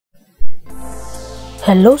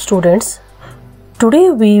Hello students, today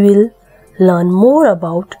we will learn more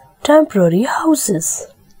about temporary houses.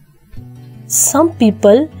 Some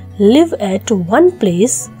people live at one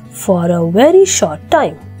place for a very short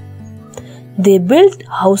time. They build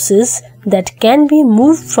houses that can be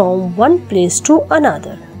moved from one place to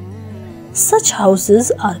another. Such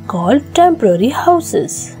houses are called temporary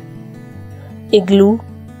houses. Igloo,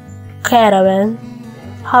 caravan,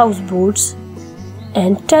 houseboats,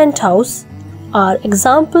 and tent house are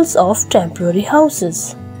examples of temporary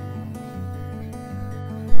houses.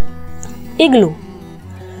 Igloo.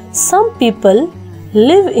 Some people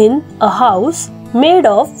live in a house made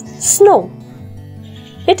of snow.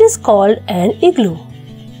 It is called an igloo.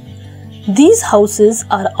 These houses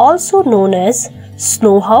are also known as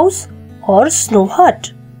snow house or snow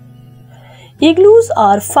hut. Igloos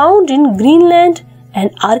are found in Greenland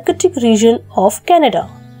and Arctic region of Canada.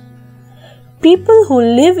 People who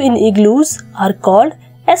live in igloos are called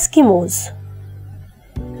Eskimos.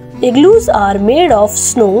 Igloos are made of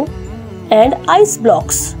snow and ice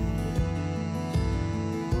blocks.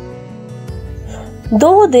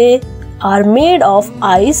 Though they are made of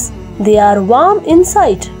ice, they are warm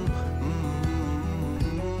inside.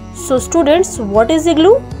 So students, what is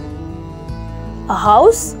igloo? A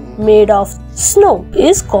house made of snow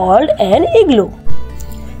is called an igloo.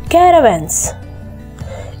 Caravans.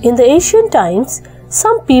 In the ancient times,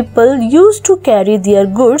 some people used to carry their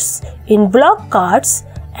goods in block carts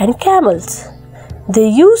and camels. They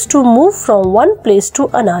used to move from one place to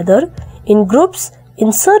another in groups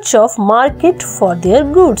in search of market for their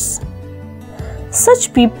goods.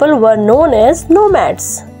 Such people were known as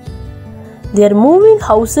nomads. Their moving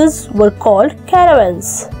houses were called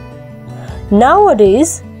caravans.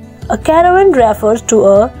 Nowadays, a caravan refers to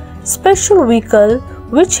a special vehicle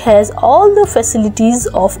which has all the facilities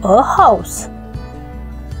of a house.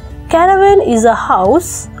 Caravan is a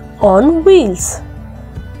house on wheels.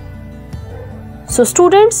 So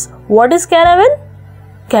students, what is caravan?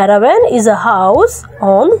 Caravan is a house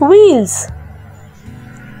on wheels.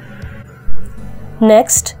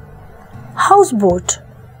 Next, houseboat.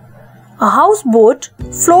 A houseboat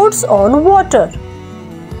floats on water.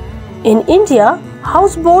 In India,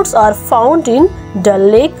 houseboats are found in Dal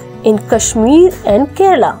Lake, in Kashmir and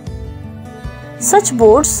Kerala. Such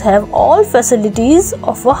boats have all facilities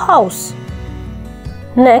of a house.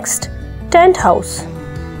 Next, tent house.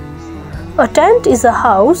 A tent is a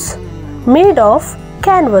house made of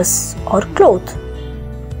canvas or cloth.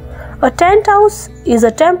 A tent house is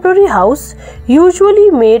a temporary house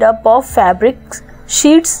usually made up of fabrics,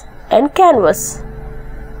 sheets and canvas,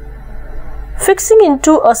 fixing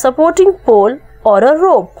into a supporting pole or a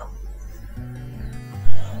rope.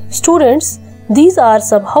 Students, these are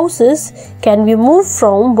some houses can be moved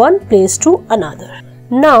from one place to another.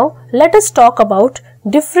 Now, let us talk about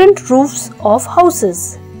different roofs of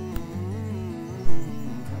houses.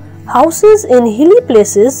 Houses in hilly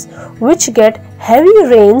places which get heavy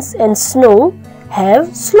rains and snow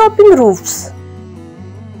have sloping roofs.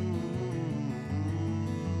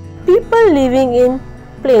 People living in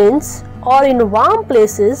plains or in warm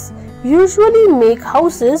places usually make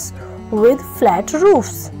houses with flat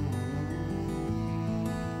roofs.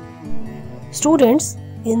 Students,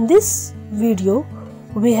 in this video,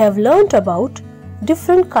 we have learnt about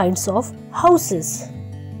different kinds of houses.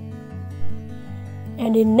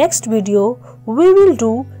 And in next video, we will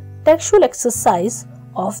do textual exercise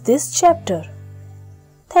of this chapter.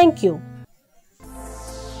 Thank you.